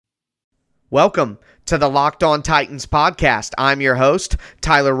Welcome to the Locked On Titans podcast. I'm your host,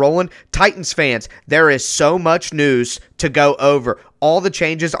 Tyler Rowland. Titans fans, there is so much news to go over. All the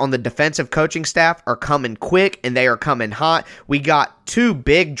changes on the defensive coaching staff are coming quick and they are coming hot. We got two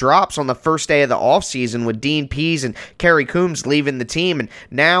big drops on the first day of the offseason with Dean Pease and Kerry Coombs leaving the team. And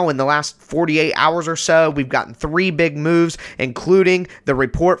now in the last 48 hours or so, we've gotten three big moves, including the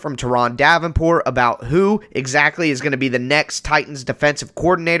report from Teron Davenport about who exactly is going to be the next Titans defensive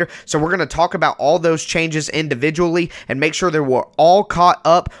coordinator. So we're going to talk about all those changes individually and make sure that we're all caught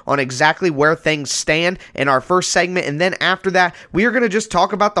up on exactly where things stand in our first segment. And then after that, we are going to just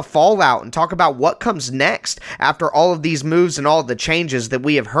talk about the fallout and talk about what comes next after all of these moves and all the changes that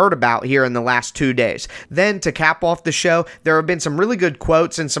we have heard about here in the last 2 days. Then to cap off the show, there have been some really good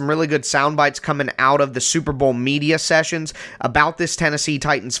quotes and some really good sound bites coming out of the Super Bowl media sessions about this Tennessee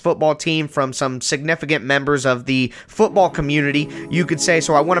Titans football team from some significant members of the football community, you could say.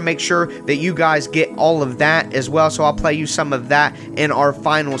 So I want to make sure that you guys get all of that as well. So I'll play you some of that in our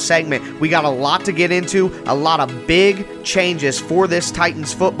final segment. We got a lot to get into, a lot of big changes for this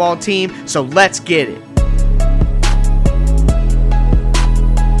Titans football team, so let's get it.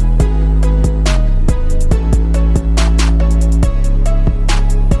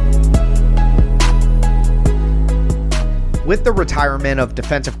 With the retirement of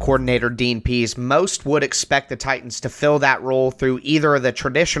defensive coordinator Dean Pease, most would expect the Titans to fill that role through either of the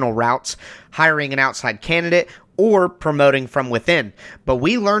traditional routes, hiring an outside candidate, or promoting from within. But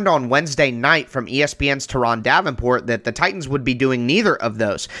we learned on Wednesday night from ESPN's Teron Davenport that the Titans would be doing neither of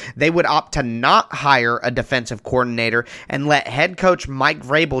those. They would opt to not hire a defensive coordinator and let head coach Mike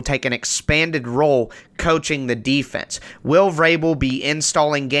Vrabel take an expanded role coaching the defense. Will Vrabel be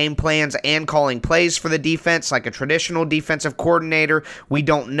installing game plans and calling plays for the defense like a traditional defensive coordinator? We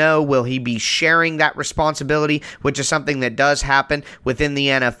don't know. Will he be sharing that responsibility, which is something that does happen within the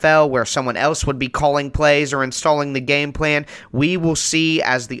NFL where someone else would be calling plays or installing the game plan? We will see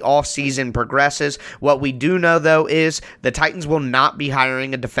as the offseason progresses. What we do know, though, is the Titans will not be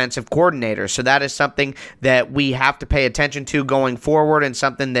hiring a defensive coordinator. So that is something that we have to pay attention to going forward, and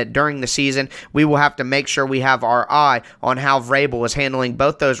something that during the season we will have to make sure we have our eye on how Vrabel is handling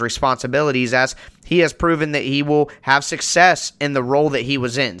both those responsibilities, as he has proven that he will have success in the role that he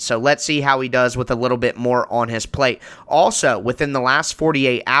was in. So let's see how he does with a little bit more on his plate. Also, within the last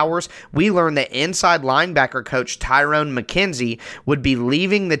 48 hours, we learned that inside linebacker coach Tyrone McKenzie would be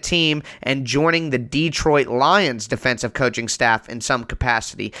leaving the team and joining the Detroit Lions defensive coaching staff in some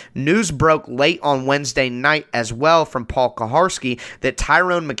capacity. News broke late on Wednesday night as well from Paul Kuharsky that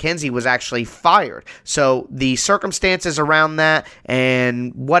Tyrone McKenzie was actually fired. So the circumstances around that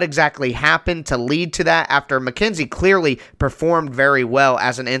and what exactly happened to lead to that after McKenzie clearly performed very well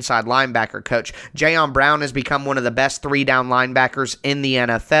as an inside linebacker coach. Jayon Brown has become one of the best three-down linebackers in the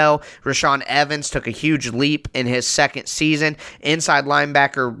NFL. Rashaan Evans took a huge leap in his second season. Inside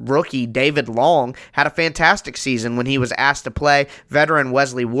linebacker rookie David Long had a fantastic season when he was asked to play. Veteran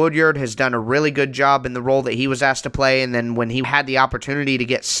Wesley Woodyard has done a really good job in the role that he was asked to play, and then when he had the opportunity to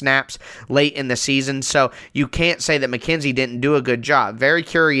get snaps late in the season. So you can't say that McKenzie didn't do a good job. Very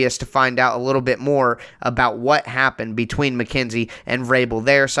curious to find out a little bit more about what happened between McKenzie and Vrabel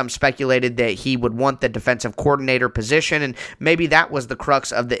there. Some speculated that he would want the defensive coordinator position, and maybe that was the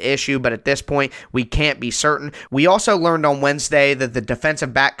crux of the issue, but at this point, we can't be certain. We also learned on Wednesday that the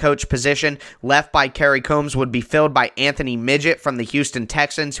defensive back coach position left by Kerry Coombs would be filled by Anthony Midget from the Houston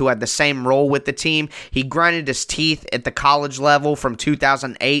Texans, who had the same role with the team. He grinded his teeth at the college level from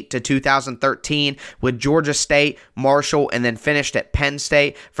 2008 to 2013 with Georgia State, Marshall, and then finished at Penn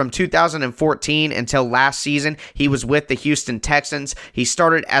State. From 2014 until last season, he was with the Houston Texans. He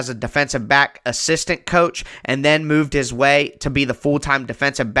started as a defensive back assistant coach and then moved his way to be the full-time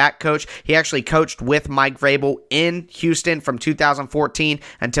defensive back coach. He actually coached with Mike Vrabel in Houston from 2014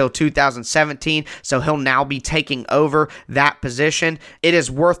 until 2017, so he'll now be taking over that position. It is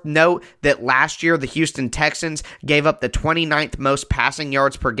worth note that last year the Houston Texans gave up the 29th most passing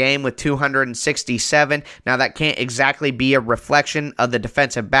yards per game with 267. Now that can't exactly be a reflection of the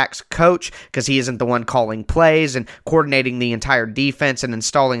defensive backs coach, because he isn't the one calling plays and coordinating the entire defense and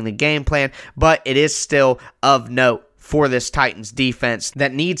installing the game plan, but it is still of note for this Titans defense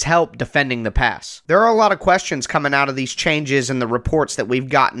that needs help defending the pass. There are a lot of questions coming out of these changes and the reports that we've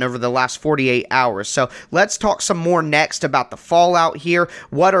gotten over the last 48 hours. So let's talk some more next about the fallout here.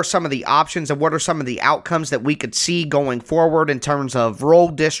 What are some of the options and what are some of the outcomes that we could see going forward in terms of role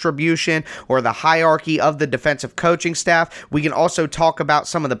distribution or the hierarchy of the defensive coaching staff? We can also talk about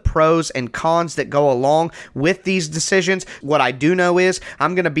some of the pros and cons that go along with these decisions. What I do know is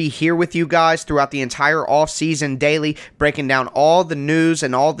I'm going to be here with you guys throughout the entire offseason daily, daily, breaking down all the news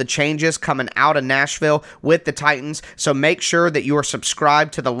and all the changes coming out of Nashville with the Titans. So make sure that you are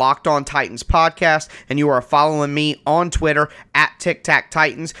subscribed to the Locked On Titans podcast and you are following me on Twitter at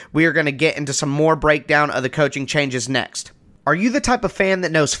TicTacTitans. We are going to get into some more breakdown of the coaching changes next. Are you the type of fan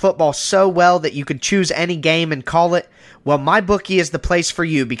that knows football so well that you could choose any game and call it? Well, MyBookie is the place for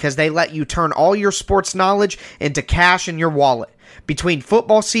you because they let you turn all your sports knowledge into cash in your wallet. Between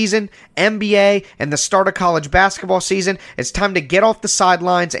football season, NBA, and the start of college basketball season, it's time to get off the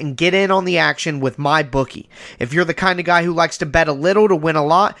sidelines and get in on the action with MyBookie. If you're the kind of guy who likes to bet a little to win a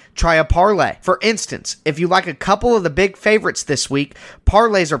lot, try a parlay. For instance, if you like a couple of the big favorites this week,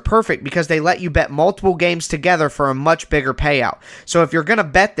 parlays are perfect because they let you bet multiple games together for a much bigger payout. So if you're going to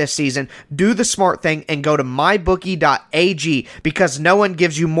bet this season, do the smart thing and go to mybookie.ag because no one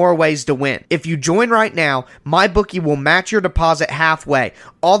gives you more ways to win. If you join right now, MyBookie will match your deposit halfway,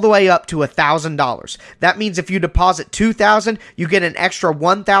 all the way up to $1,000. That means if you deposit $2,000, you get an extra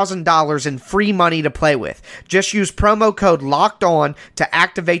 $1,000 in free money to play with. Just use promo code LOCKEDON to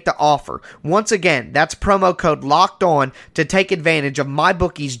activate the offer. Once again, that's promo code LOCKEDON to take advantage of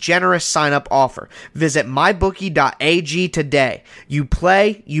MyBookie's generous sign-up offer. Visit mybookie.ag today. You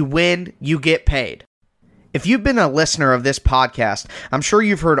play, you win, you get paid. If you've been a listener of this podcast, I'm sure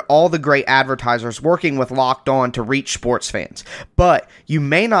you've heard all the great advertisers working with Locked On to reach sports fans. But you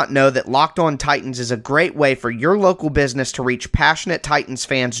may not know that Locked On Titans is a great way for your local business to reach passionate Titans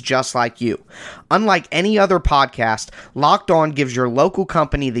fans just like you. Unlike any other podcast, Locked On gives your local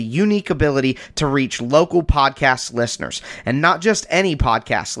company the unique ability to reach local podcast listeners. And not just any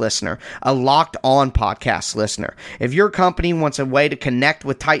podcast listener, a Locked On podcast listener. If your company wants a way to connect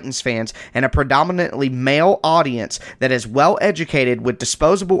with Titans fans and a predominantly male audience that is well educated with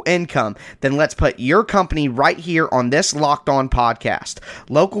disposable income, then let's put your company right here on this Locked On podcast.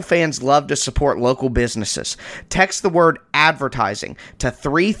 Local fans love to support local businesses. Text the word advertising to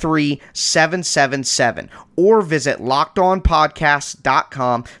 33777 or visit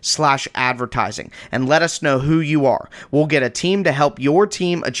lockedonpodcast.com/advertising and let us know who you are. We'll get a team to help your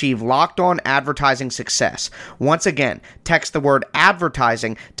team achieve Locked On advertising success. Once again, text the word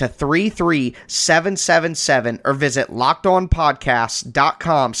advertising to 33777 or visit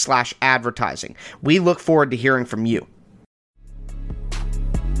lockedonpodcast.com/advertising. We look forward to hearing from you.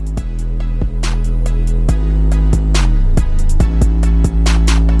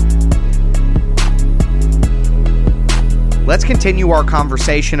 Let's continue our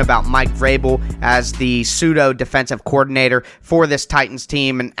conversation about Mike Vrabel as the pseudo-defensive coordinator for this Titans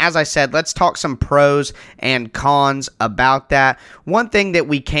team. And as I said, let's talk some pros and cons about that. One thing that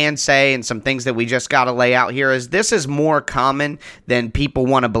we can say and some things that we just got to lay out here is this is more common than people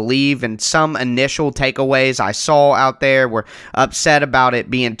want to believe. And some initial takeaways I saw out there were upset about it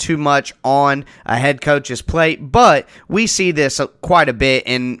being too much on a head coach's plate. But we see this quite a bit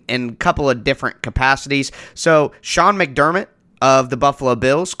in a couple of different capacities. So Sean McDermott of the Buffalo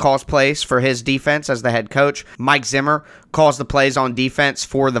Bills calls plays for his defense as the head coach. Mike Zimmer calls the plays on defense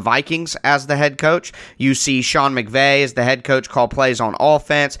for the Vikings as the head coach. You see Sean McVay as the head coach call plays on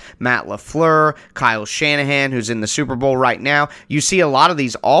offense. Matt LaFleur, Kyle Shanahan, who's in the Super Bowl right now. You see a lot of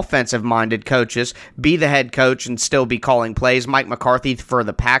these offensive-minded coaches be the head coach and still be calling plays. Mike McCarthy for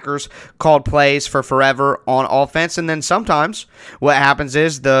the Packers called plays for forever on offense. And then sometimes what happens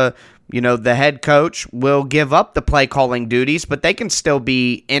is the head coach will give up the play calling duties, but they can still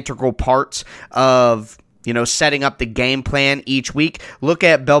be integral parts of, setting up the game plan each week. Look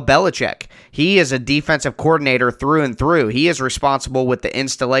at Bill Belichick. He is a defensive coordinator through and through. He is responsible with the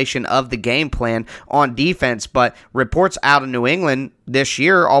installation of the game plan on defense, but reports out of New England this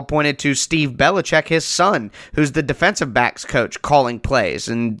year all pointed to Steve Belichick, his son, who's the defensive backs coach, calling plays,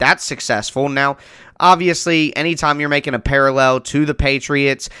 and that's successful. Now, obviously, anytime you're making a parallel to the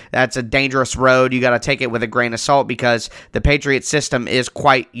Patriots, that's a dangerous road. You got to take it with a grain of salt because the Patriots system is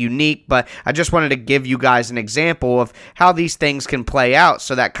quite unique, but I just wanted to give you guys an example of how these things can play out.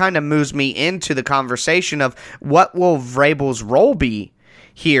 So that kind of moves me into the conversation of what will Vrabel's role be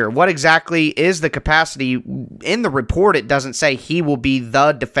here. What exactly is the capacity? In the report, it doesn't say he will be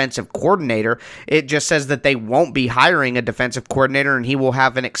the defensive coordinator. It just says that they won't be hiring a defensive coordinator and he will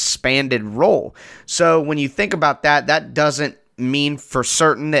have an expanded role. So when you think about that, that doesn't mean for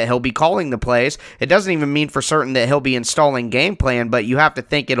certain that he'll be calling the plays. It doesn't even mean for certain that he'll be installing game plan, but you have to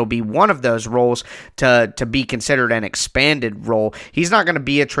think it'll be one of those roles to be considered an expanded role. He's not going to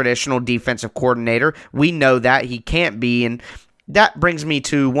be a traditional defensive coordinator. We know that he can't be, and that brings me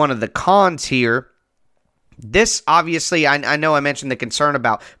to one of the cons here This, obviously, I know I mentioned the concern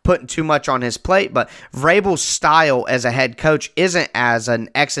about putting too much on his plate, but Vrabel's style as a head coach isn't as an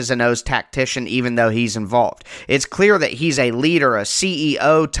X's and O's tactician, even though he's involved. It's clear that he's a leader, a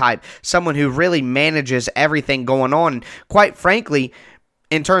CEO type, someone who really manages everything going on. And quite frankly,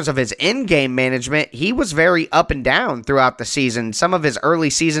 in terms of his in-game management, he was very up and down throughout the season. Some of his early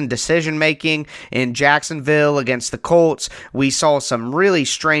season decision-making in Jacksonville against the Colts, we saw some really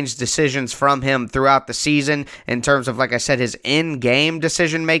strange decisions from him throughout the season in terms of, like I said, his in-game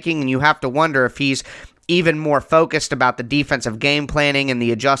decision-making, and you have to wonder if he's even more focused about the defensive game planning and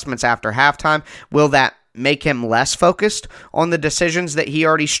the adjustments after halftime. Will that make him less focused on the decisions that he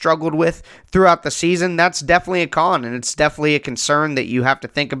already struggled with throughout the season? That's definitely a con, and it's definitely a concern that you have to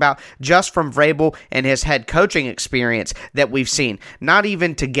think about just from Vrabel and his head coaching experience that we've seen. Not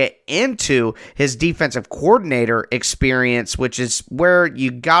even to get into his defensive coordinator experience, which is where you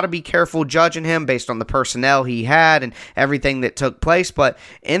got to be careful judging him based on the personnel he had and everything that took place. But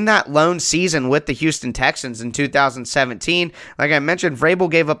in that lone season with the Houston Texans in 2017, like I mentioned, Vrabel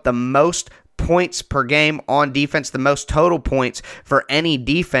gave up the most points per game on defense, the most total points for any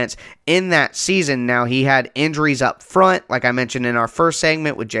defense in that season. Now, he had injuries up front, like I mentioned in our first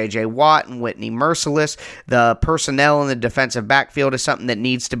segment with J.J. Watt and Whitney Mercilus. The personnel in the defensive backfield is something that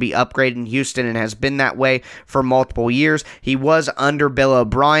needs to be upgraded in Houston and has been that way for multiple years. He was under Bill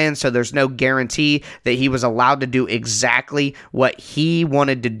O'Brien, so there's no guarantee that he was allowed to do exactly what he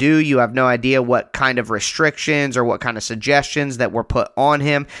wanted to do. You have no idea what kind of restrictions or what kind of suggestions that were put on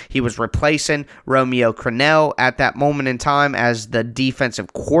him. He was replacing Romeo Crennel at that moment in time as the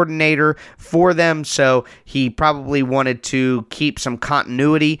defensive coordinator for them, so he probably wanted to keep some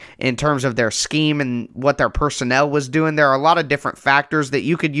continuity in terms of their scheme and what their personnel was doing. There are a lot of different factors that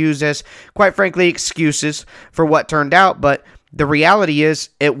you could use as, quite frankly, excuses for what turned out, but the reality is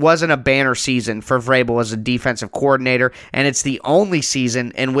it wasn't a banner season for Vrabel as a defensive coordinator, and it's the only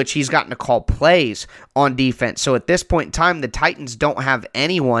season in which he's gotten to call plays on defense. So at this point in time, the Titans don't have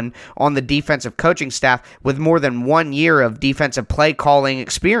anyone on the defensive coaching staff with more than 1 year of defensive play calling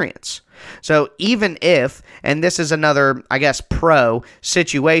experience. So even if, and this is another, I guess, pro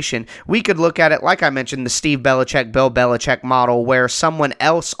situation, we could look at it, like I mentioned, the Steve Belichick, Bill Belichick model, where someone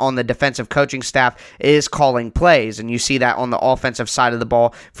else on the defensive coaching staff is calling plays, and you see that on the offensive side of the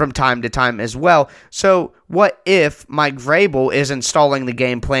ball from time to time as well. So what if Mike Vrabel is installing the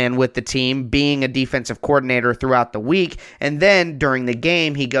game plan with the team, being a defensive coordinator throughout the week, and then during the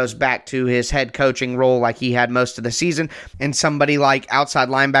game he goes back to his head coaching role like he had most of the season, and somebody like outside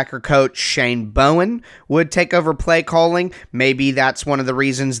linebacker coach Shane Bowen would take over play calling? Maybe that's one of the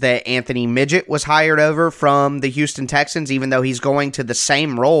reasons that Anthony Midget was hired over from the Houston Texans, even though he's going to the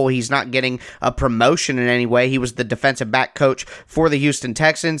same role. He's not getting a promotion in any way. He was the defensive back coach for the Houston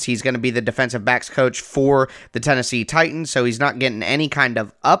Texans. He's going to be the defensive backs coach for the Tennessee Titans, so he's not getting any kind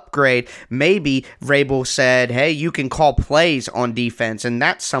of upgrade. Maybe Vrabel said, hey, you can call plays on defense, and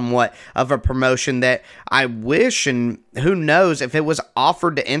that's somewhat of a promotion that I wish, and who knows, if it was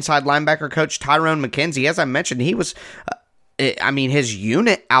offered to inside linebacker coach Tyrone McKenzie. As I mentioned, he was his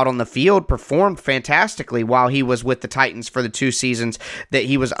unit out on the field performed fantastically while he was with the Titans for the 2 seasons that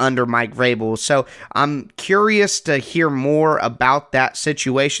he was under Mike Vrabel. So I'm curious to hear more about that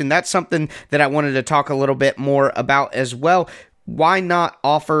situation. That's something that I wanted to talk a little bit more about as well. Why not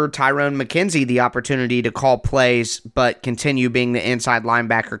offer Tyrone McKenzie the opportunity to call plays but continue being the inside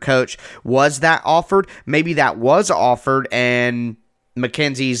linebacker coach? Was that offered? Maybe that was offered, and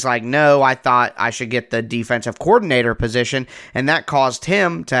McKenzie's like, no, I thought I should get the defensive coordinator position, and that caused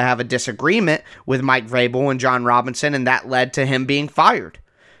him to have a disagreement with Mike Vrabel and John Robinson, and that led to him being fired.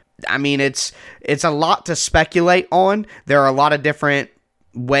 I mean, it's a lot to speculate on. There are a lot of different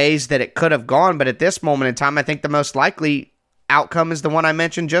ways that it could have gone, but at this moment in time, I think the most likely outcome is the one I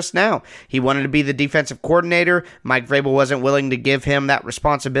mentioned just now. He wanted to be the defensive coordinator. Mike Vrabel wasn't willing to give him that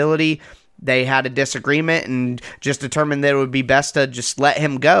responsibility. They had a disagreement and just determined that it would be best to just let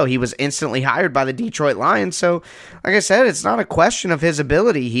him go. He was instantly hired by the Detroit Lions. So, like I said, it's not a question of his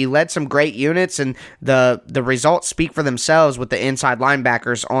ability. He led some great units, and the results speak for themselves with the inside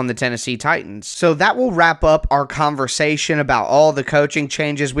linebackers on the Tennessee Titans. So that will wrap up our conversation about all the coaching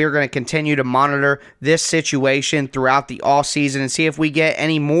changes. We're going to continue to monitor this situation throughout the offseason and see if we get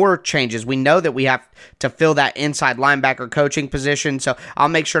any more changes. We know that we have to fill that inside linebacker coaching position, so I'll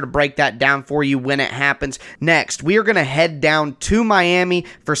make sure to break that down for you when it happens. Next, we are going to head down to Miami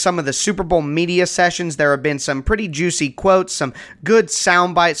for some of the Super Bowl media sessions. There have been some pretty juicy quotes, some good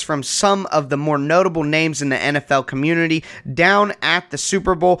sound bites from some of the more notable names in the NFL community down at the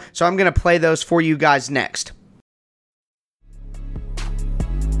Super Bowl, so I'm going to play those for you guys next.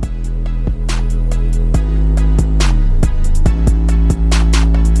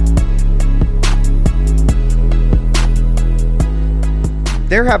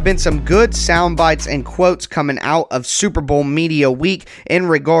 There have been some good sound bites and quotes coming out of Super Bowl media week in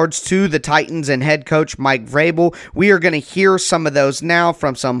regards to the Titans and head coach Mike Vrabel. We are going to hear some of those now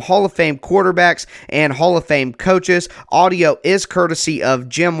from some Hall of Fame quarterbacks and Hall of Fame coaches. Audio is courtesy of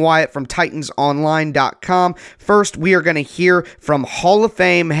Jim Wyatt from TitansOnline.com. First, we are going to hear from Hall of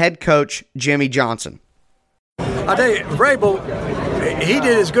Fame head coach Jimmy Johnson. I tell you, Vrabel, he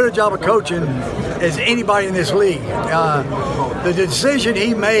did as good a job of coaching as anybody in this league. The decision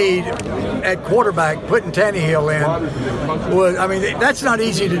he made at quarterback, putting Tannehill in, was, I mean, that's not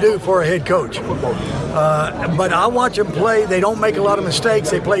easy to do for a head coach. But I watch them play. They don't make a lot of mistakes.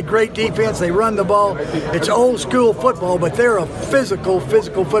 They play great defense. They run the ball. It's old school football, but they're a physical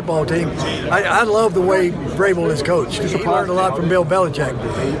football team. I love the way Vrabel is coached. He learned a lot from Bill Belichick.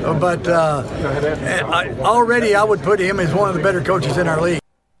 But already I would put him as one of the better coaches in our league.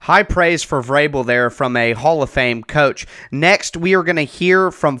 High praise for Vrabel there from a Hall of Fame coach. Next, we are going to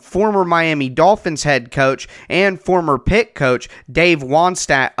hear from former Miami Dolphins head coach and former Pitt coach Dave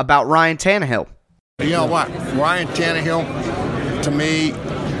Wannstedt about Ryan Tannehill. You know what? Ryan Tannehill, to me,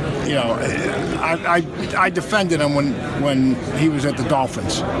 you know, I defended him when he was at the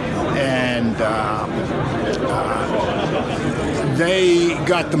Dolphins. And they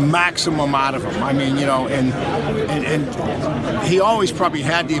got the maximum out of him. I mean, you know, and he always probably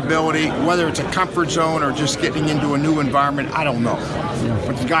had the ability, whether it's a comfort zone or just getting into a new environment, I don't know.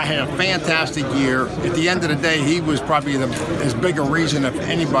 But the guy had a fantastic year. At the end of the day, he was probably as big a reason of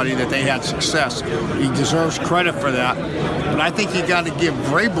anybody that they had success. He deserves credit for that. But I think you got to give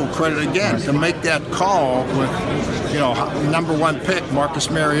Vrabel credit again to make that call with, you know, number one pick, Marcus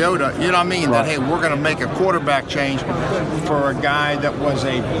Mariota. You know what I mean? That, hey, we're going to make a quarterback change for a guy that was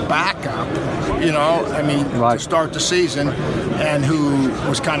a backup, you know, I mean, to start the season, and who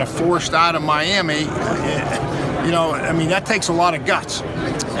was kind of forced out of Miami. You know, I mean, that takes a lot of guts.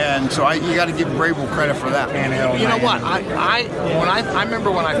 And so you got to give Vrabel credit for that. You know what? I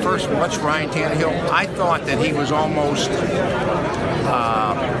remember when I first watched Ryan Tannehill, I thought that he was almost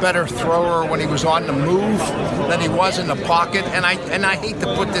better thrower when he was on the move than he was in the pocket. And I hate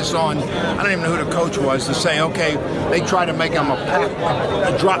to put this on, I don't even know who the coach was, to say, okay, they try to make him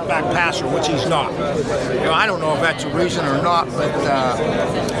a drop back passer, which he's not. You know, I don't know if that's a reason or not, but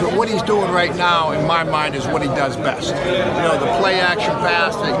what he's doing right now, in my mind, is what he does best. You know, the play action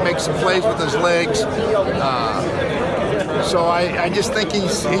pass, he makes some plays with his legs. So I just think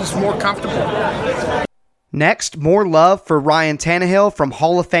he's more comfortable. Next, more love for Ryan Tannehill from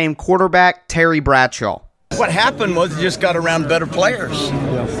Hall of Fame quarterback Terry Bradshaw. What happened was he just got around better players.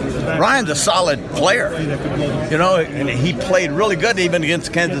 Ryan's a solid player, you know, and he played really good even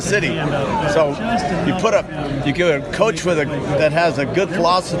against Kansas City. So you get a coach that has a good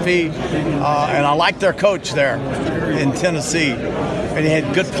philosophy, and I like their coach there in Tennessee. And he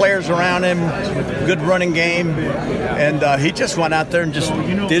had good players around him, good running game, and he just went out there and just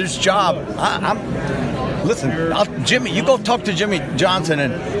did his job. Listen, Jimmy, you go talk to Jimmy Johnson,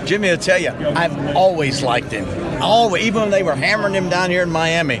 and Jimmy will tell you, I've always liked him. Even when they were hammering him down here in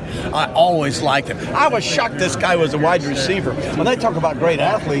Miami, I always liked him. I was shocked this guy was a wide receiver. When they talk about great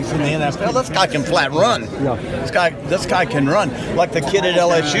athletes in the NFL, this guy can flat run. This guy can run. Like the kid at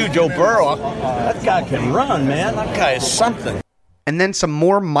LSU, Joe Burrow, that guy can run, man. That guy is something. And then some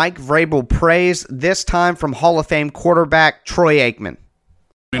more Mike Vrabel praise, this time from Hall of Fame quarterback Troy Aikman.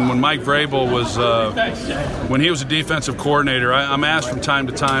 I mean, when Mike Vrabel was, when he was a defensive coordinator, I'm asked from time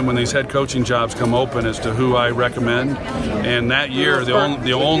to time when these head coaching jobs come open as to who I recommend. And that year,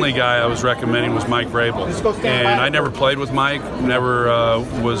 the only guy I was recommending was Mike Vrabel. And I never played with Mike, never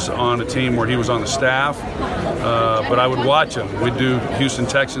was on a team where he was on the staff, but I would watch him. We'd do Houston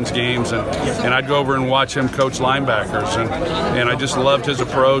Texans games, and I'd go over and watch him coach linebackers. And I just loved his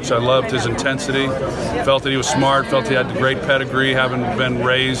approach. I loved his intensity. Felt that he was smart. Felt he had the great pedigree, having been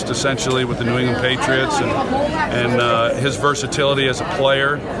raised essentially with the New England Patriots, and his versatility as a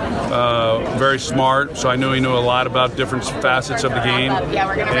player, very smart. So I knew he knew a lot about different facets of the game,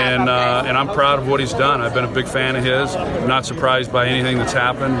 and I'm proud of what he's done. I've been a big fan of his. I'm not surprised by anything that's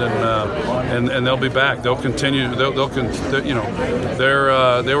happened, and they'll be back. They'll continue. They were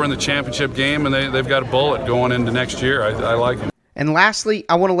in the championship game, and they've got a bullet going into next year. I like them. And lastly,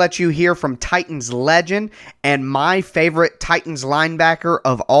 I want to let you hear from Titans legend and my favorite Titans linebacker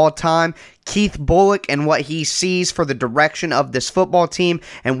of all time, Keith Bulluck, and what he sees for the direction of this football team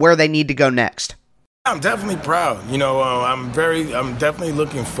and where they need to go next. I'm definitely proud. You know, I'm definitely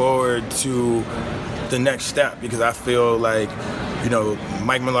looking forward to the next step, because I feel like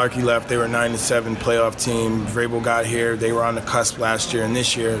Mike Mularkey left. They were a 9-7 playoff team. Vrabel got here. They were on the cusp last year, and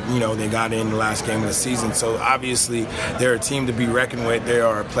this year, they got in the last game of the season. So obviously, they're a team to be reckoned with. They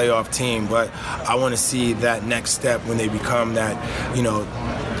are a playoff team, but I want to see that next step when they become that,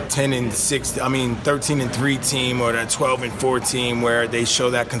 13-3 team or that 12-4 team where they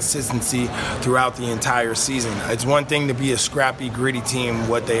show that consistency throughout the entire season. It's one thing to be a scrappy, gritty team,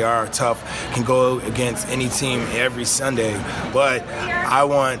 what they are, tough, can go against any team every Sunday, but I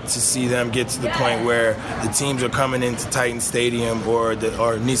want to see them get to the point where the teams are coming into Titan Stadium or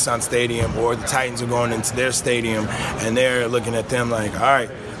Nissan Stadium, or the Titans are going into their stadium and they're looking at them like, all right,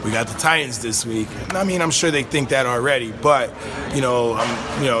 we got the Titans this week. I'm sure they think that already, but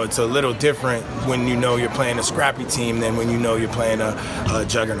it's a little different when you're playing a scrappy team than when you're playing a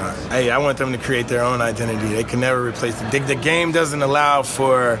juggernaut. Hey, I want them to create their own identity. They can never replace the game. Doesn't allow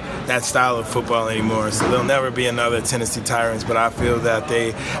for that style of football anymore, so there'll never be another Tennessee Tyrants. But I feel that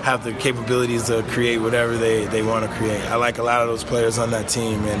they have the capabilities to create whatever they want to create. I like a lot of those players on that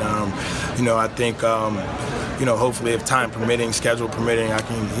team, and I think. Hopefully if time permitting, schedule permitting, I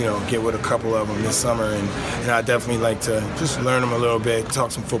can, get with a couple of them this summer. And I definitely like to just learn them a little bit,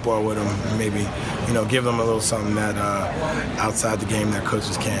 talk some football with them, and maybe, give them a little something that outside the game that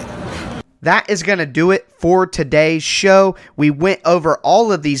coaches can't. That is going to do it for today's show. We went over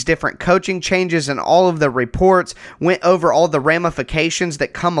all of these different coaching changes and all of the reports, went over all the ramifications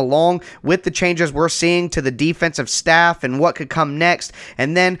that come along with the changes we're seeing to the defensive staff and what could come next.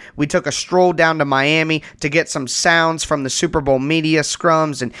 And then we took a stroll down to Miami to get some sounds from the Super Bowl media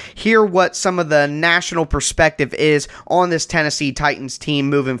scrums and hear what some of the national perspective is on this Tennessee Titans team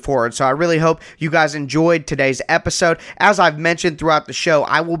moving forward. So I really hope you guys enjoyed today's episode. As I've mentioned throughout the show,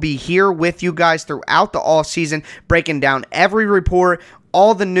 I will be here with you guys throughout the all season, breaking down every report,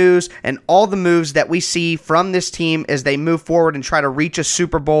 all the news, and all the moves that we see from this team as they move forward and try to reach a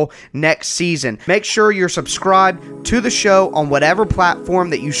Super Bowl next season. Make sure you're subscribed to the show on whatever platform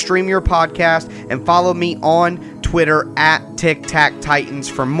that you stream your podcast, and follow me on Twitter at TicTacTitans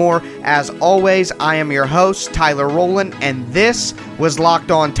for more. As always, I am your host, Tyler Rowland, and this was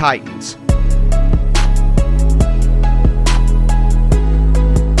Locked On Titans.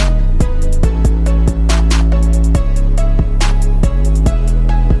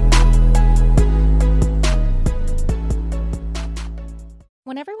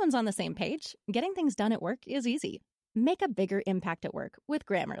 When everyone's on the same page, getting things done at work is easy. Make a bigger impact at work with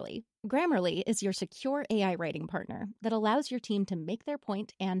Grammarly. Grammarly is your secure AI writing partner that allows your team to make their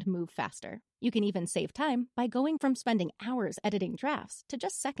point and move faster. You can even save time by going from spending hours editing drafts to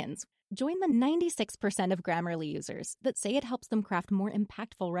just seconds. Join the 96% of Grammarly users that say it helps them craft more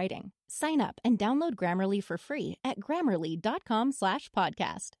impactful writing. Sign up and download Grammarly for free at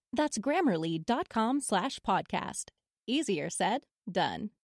Grammarly.com/podcast. That's Grammarly.com/podcast. Easier said, done.